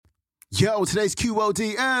Yo, today's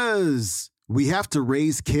QOD is we have to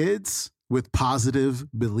raise kids with positive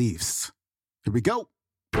beliefs. Here we go.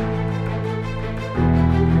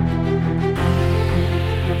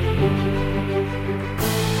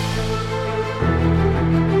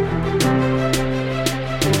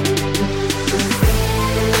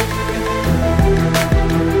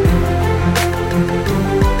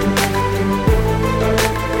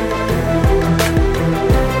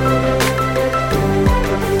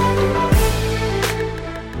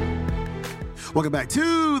 Welcome back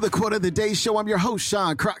to the Quote of the Day Show. I'm your host,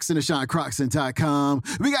 Sean Croxton of SeanCroxton.com.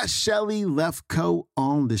 We got Shelly Lefkoe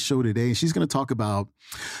on the show today, and she's going to talk about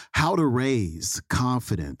how to raise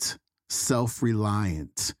confident,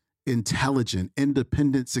 self-reliant, intelligent,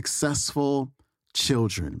 independent, successful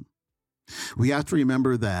children. We have to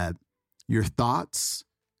remember that your thoughts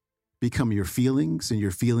become your feelings, and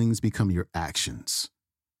your feelings become your actions.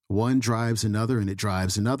 One drives another and it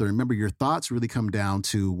drives another. Remember, your thoughts really come down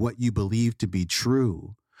to what you believe to be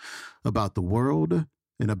true about the world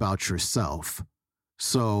and about yourself.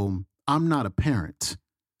 So I'm not a parent,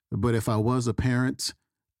 but if I was a parent,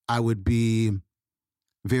 I would be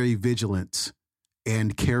very vigilant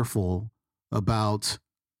and careful about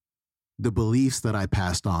the beliefs that I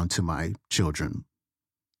passed on to my children,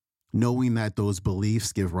 knowing that those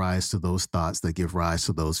beliefs give rise to those thoughts that give rise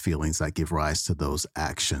to those feelings that give rise to those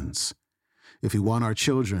actions. If we want our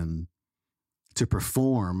children to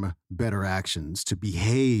perform better actions, to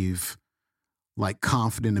behave like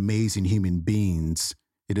confident, amazing human beings,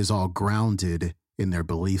 it is all grounded in their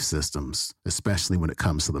belief systems, especially when it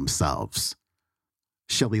comes to themselves.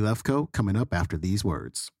 Shelly Lefkoe coming up after these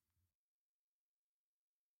words.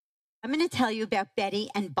 I'm going to tell you about Betty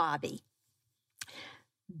and Bobby.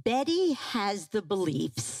 Betty has the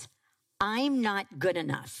beliefs, I'm not good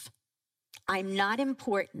enough, I'm not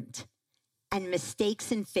important, and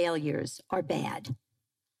mistakes and failures are bad.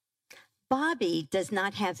 Bobby does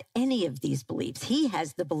not have any of these beliefs. He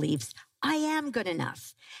has the beliefs, I am good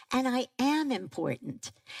enough, and I am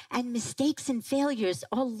important, and mistakes and failures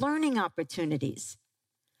are learning opportunities.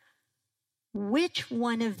 Which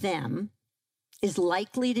one of them is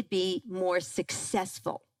likely to be more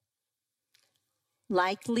successful?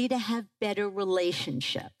 Likely to have better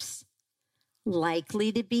relationships,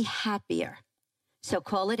 likely to be happier? So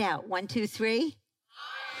call it out. 1, 2, 3.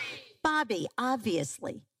 Bobby,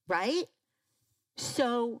 obviously, right?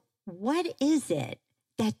 So what is it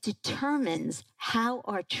that determines how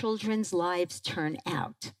our children's lives turn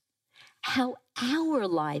out? How our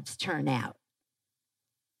lives turn out?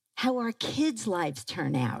 How our kids' lives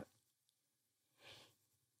turn out?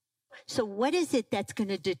 So what is it that's going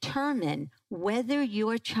to determine whether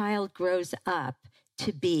your child grows up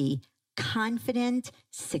to be confident,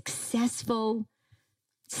 successful,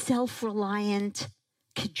 self-reliant,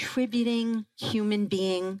 contributing human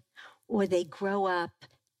being, or they grow up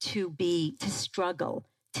to struggle,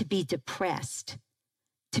 to be depressed,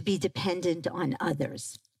 to be dependent on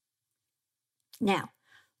others? Now,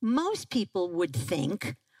 most people would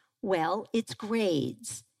think, well, it's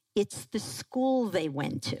grades. It's the school they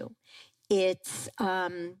went to. It's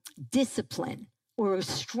discipline or a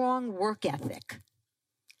strong work ethic.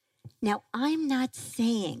 Now, I'm not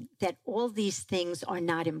saying that all these things are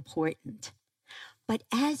not important, but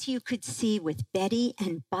as you could see with Betty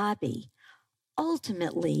and Bobby,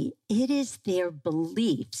 ultimately, it is their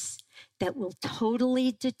beliefs that will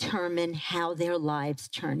totally determine how their lives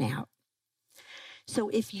turn out. So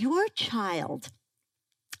if your child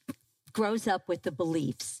grows up with the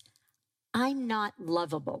beliefs, I'm not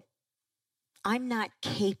lovable, I'm not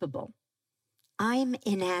capable, I'm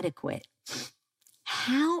inadequate,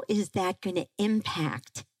 how is that going to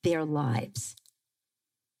impact their lives?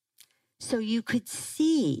 So you could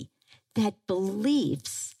see that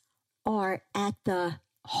beliefs are at the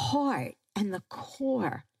heart and the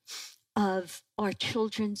core of our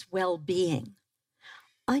children's well-being.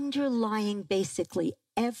 Underlying basically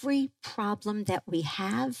every problem that we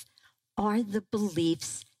have are the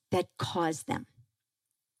beliefs that cause them.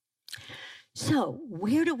 So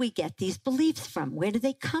where do we get these beliefs from? Where do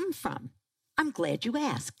they come from? I'm glad you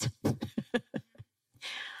asked.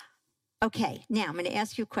 Okay, now I'm going to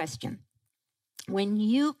ask you a question. When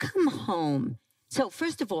you come home, so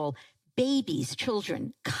first of all, babies,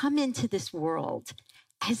 children, come into this world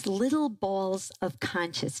as little balls of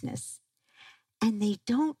consciousness, and they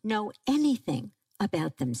don't know anything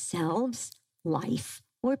about themselves, life,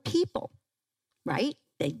 or people, right?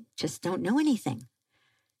 They just don't know anything.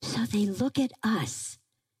 So they look at us,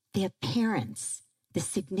 their parents, the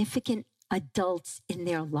significant adults in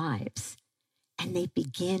their lives, and they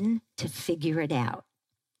begin to figure it out.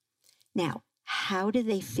 Now, How do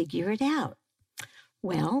they figure it out?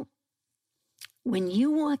 Well, when you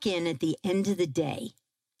walk in at the end of the day,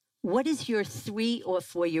 what does your 3 or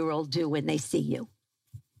 4-year-old do when they see you?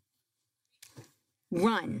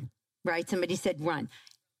 Run, right? Somebody said run.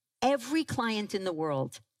 Every client in the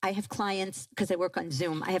world, I have clients, because I work on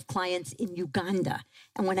Zoom, I have clients in Uganda.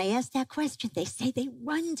 And when I ask that question, they say they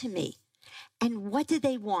run to me. And what do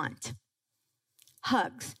they want?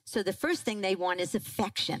 Hugs. So the first thing they want is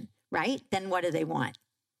affection, right? Then what do they want?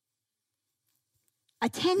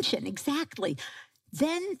 Attention, exactly.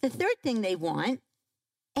 Then the third thing they want,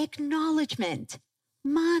 acknowledgement.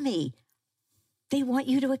 Mommy, they want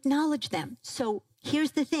you to acknowledge them. So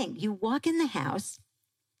here's the thing. You walk in the house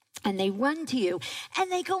and they run to you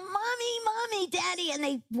and they go, Mommy, Mommy, Daddy, and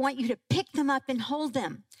they want you to pick them up and hold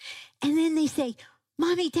them. And then they say,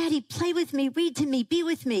 Mommy, Daddy, play with me, read to me, be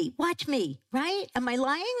with me, watch me, right? Am I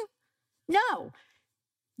lying? No.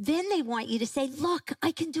 Then they want you to say, look,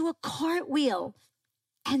 I can do a cartwheel.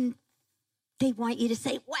 And they want you to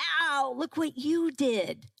say, wow, look what you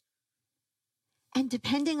did. And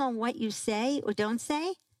depending on what you say or don't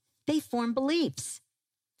say, they form beliefs.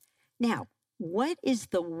 Now, what is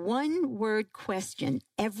the one word question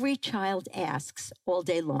every child asks all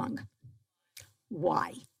day long?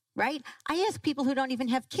 Why? Right? I ask people who don't even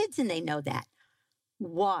have kids and they know that.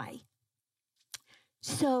 Why?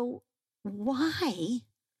 So why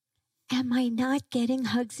am I not getting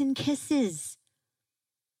hugs and kisses?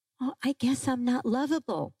 Oh, I guess I'm not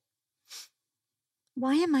lovable.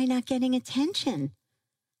 Why am I not getting attention?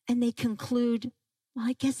 And they conclude, well,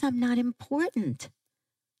 I guess I'm not important.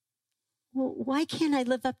 Well, why can't I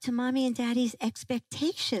live up to Mommy and Daddy's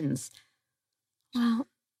expectations? Well,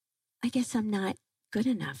 I guess I'm not good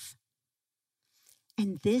enough.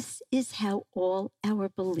 And this is how all our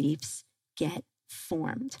beliefs get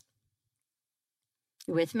formed.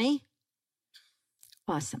 You with me?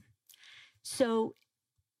 Awesome. So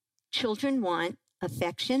children want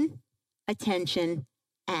affection, attention,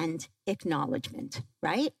 and acknowledgement,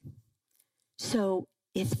 right? So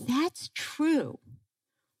if that's true,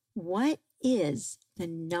 what is the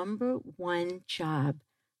number one job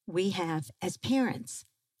we have as parents?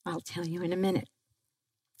 I'll tell you in a minute.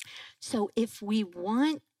 So if we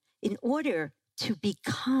want, in order to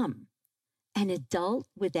become an adult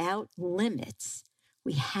without limits,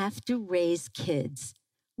 we have to raise kids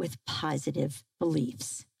with positive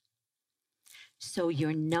beliefs. So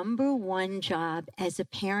your number one job as a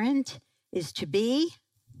parent is to be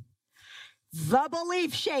the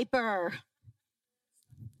belief shaper.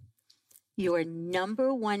 Your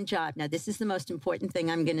number one job, now this is the most important thing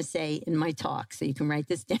I'm going to say in my talk, so you can write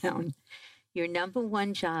this down. Your number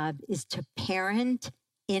one job is to parent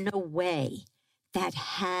in a way that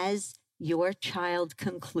has your child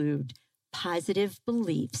conclude positive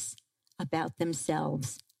beliefs about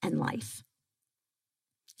themselves and life.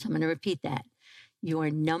 So I'm going to repeat that. Your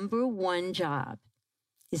number one job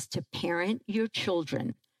is to parent your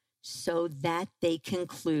children so that they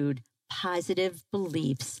conclude positive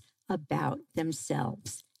beliefs about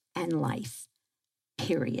themselves and life,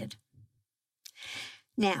 period.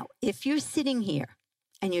 Now, if you're sitting here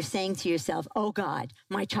and you're saying to yourself, oh God,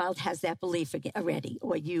 my child has that belief already,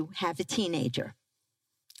 or you have a teenager,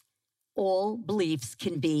 all beliefs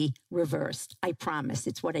can be reversed. I promise.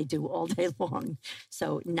 It's what I do all day long.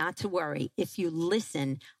 So not to worry. If you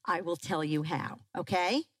listen, I will tell you how.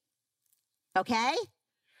 Okay? Okay?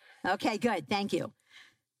 Okay, good. Thank you.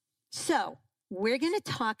 So we're going to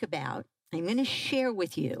talk about, I'm going to share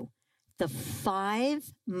with you the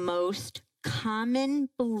 5 most common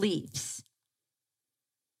beliefs.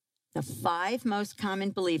 The 5 most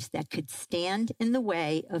common beliefs that could stand in the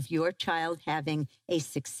way of your child having a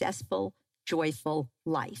successful, joyful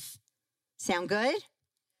life. Sound good?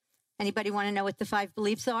 Anybody want to know what the 5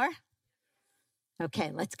 beliefs are?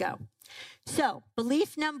 Okay, let's go. So,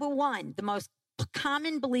 belief number 1, the most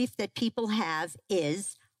common belief that people have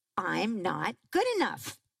is, I'm not good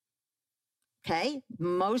enough. Okay,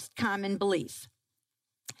 most common belief.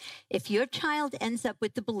 If your child ends up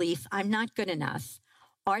with the belief, I'm not good enough,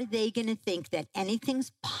 are they going to think that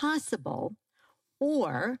anything's possible,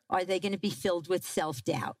 or are they going to be filled with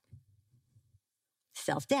self-doubt?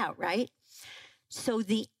 Self-doubt, right? So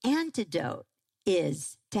the antidote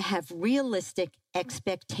is to have realistic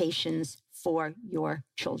expectations for your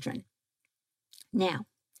children. Now,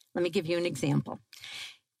 let me give you an example.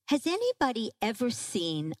 Has anybody ever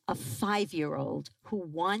seen a 5-year-old who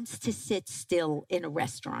wants to sit still in a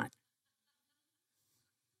restaurant?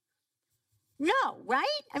 No, right?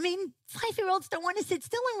 I mean, 5-year-olds don't want to sit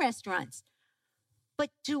still in restaurants. But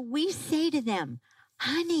do we say to them,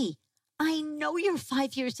 honey, I know you're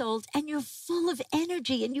 5 years old and you're full of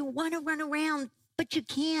energy and you want to run around, but you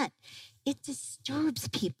can't. It disturbs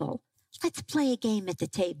people. Let's play a game at the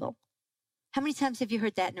table. How many times have you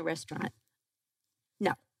heard that in a restaurant?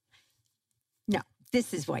 No.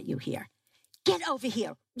 This is what you hear. Get over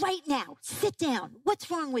here right now. Sit down. What's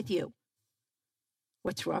wrong with you?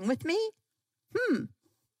 What's wrong with me?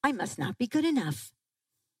 I must not be good enough.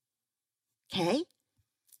 Okay?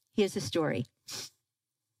 Here's a story.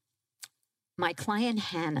 My client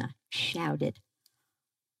Hannah shouted,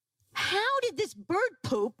 "How did this bird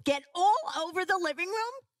poop get all over the living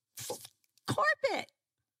room carpet?"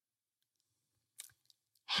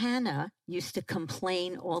 Hannah used to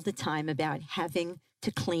complain all the time about having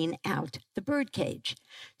to clean out the bird cage.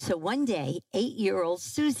 So one day, 8-year-old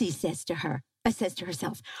Susie says to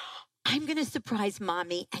herself, "I'm going to surprise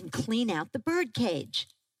Mommy and clean out the bird cage."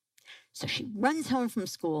 So she runs home from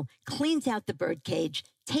school, cleans out the bird cage,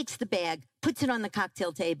 takes the bag, puts it on the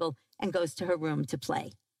cocktail table, and goes to her room to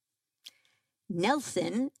play.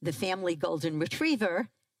 Nelson, the family golden retriever,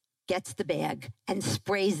 gets the bag and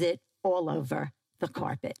sprays it all over the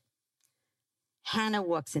carpet. Hannah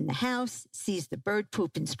walks in the house, sees the bird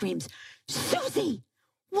poop, and screams, "Susie,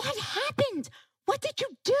 what happened? What did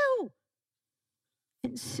you do?"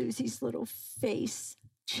 And Susie's little face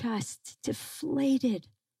just deflated.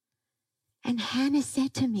 And Hannah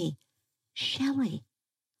said to me, "Shelly,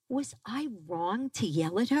 was I wrong to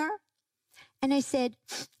yell at her?" And I said,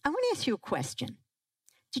 "I want to ask you a question.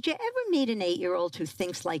 Did you ever meet an 8-year-old who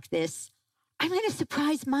thinks like this? I'm going to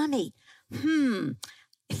surprise Mommy.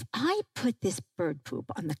 If I put this bird poop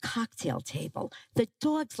on the cocktail table, the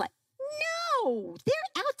dog's like, no, they're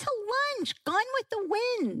out to lunch, gone with the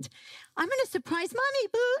wind. I'm going to surprise Mommy,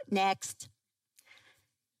 boo." Next.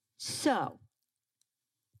 So,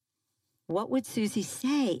 what would Susie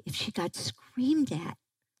say if she got screamed at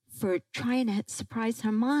for trying to surprise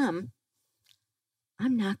her mom?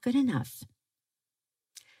 I'm not good enough.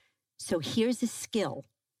 So here's a skill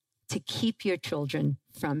to keep your children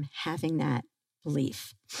from having that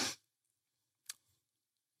belief.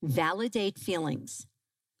 Validate feelings.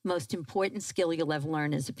 Most important skill you'll ever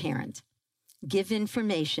learn as a parent. Give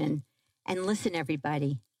information and listen,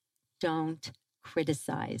 everybody. Don't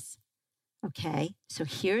criticize. Okay? So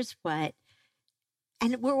here's what,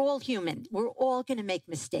 and we're all human. We're all going to make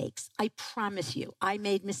mistakes. I promise you. I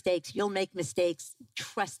made mistakes. You'll make mistakes.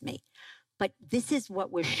 Trust me. But this is what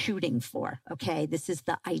we're shooting for, okay? This is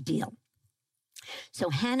the ideal. So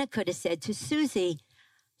Hannah could have said to Susie,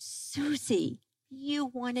 "Susie, you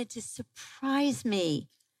wanted to surprise me.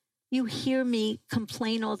 You hear me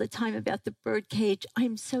complain all the time about the bird cage.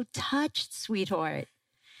 I'm so touched, sweetheart."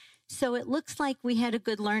 So it looks like we had a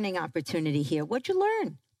good learning opportunity here. What'd you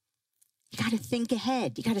learn? You got to think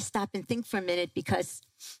ahead. You got to stop and think for a minute because,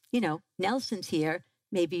 Nelson's here.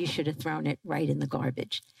 Maybe you should have thrown it right in the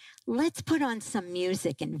garbage. Let's put on some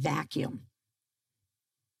music and vacuum.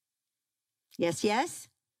 Yes?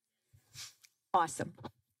 Awesome.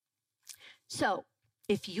 So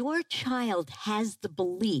if your child has the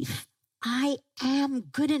belief, I am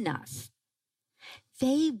good enough,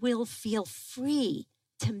 they will feel free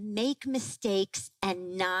to make mistakes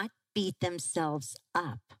and not beat themselves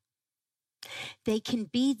up. They can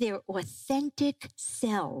be their authentic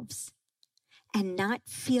selves and not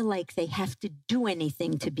feel like they have to do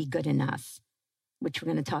anything to be good enough, which we're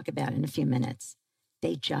going to talk about in a few minutes.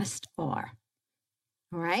 They just are.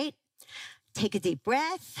 All right? Take a deep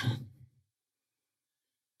breath.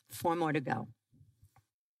 4 more to go.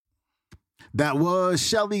 That was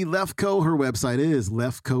Shelly Lefkoe. Her website is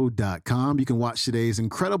lefkoe.com. You can watch today's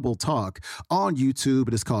incredible talk on YouTube.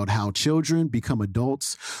 It is called How Children Become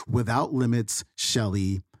Adults Without Limits,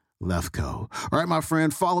 Shelly Lefkoe. All right, my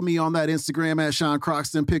friend, follow me on that Instagram at Sean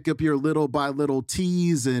Croxton. Pick up your little by little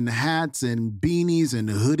tees and hats and beanies and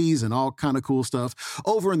hoodies and all kind of cool stuff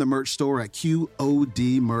over in the merch store at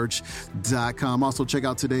QODmerch.com. Also, check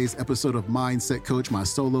out today's episode of Mindset Coach, my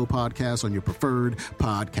solo podcast on your preferred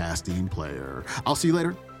podcasting player. I'll see you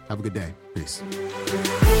later. Have a good day. Peace.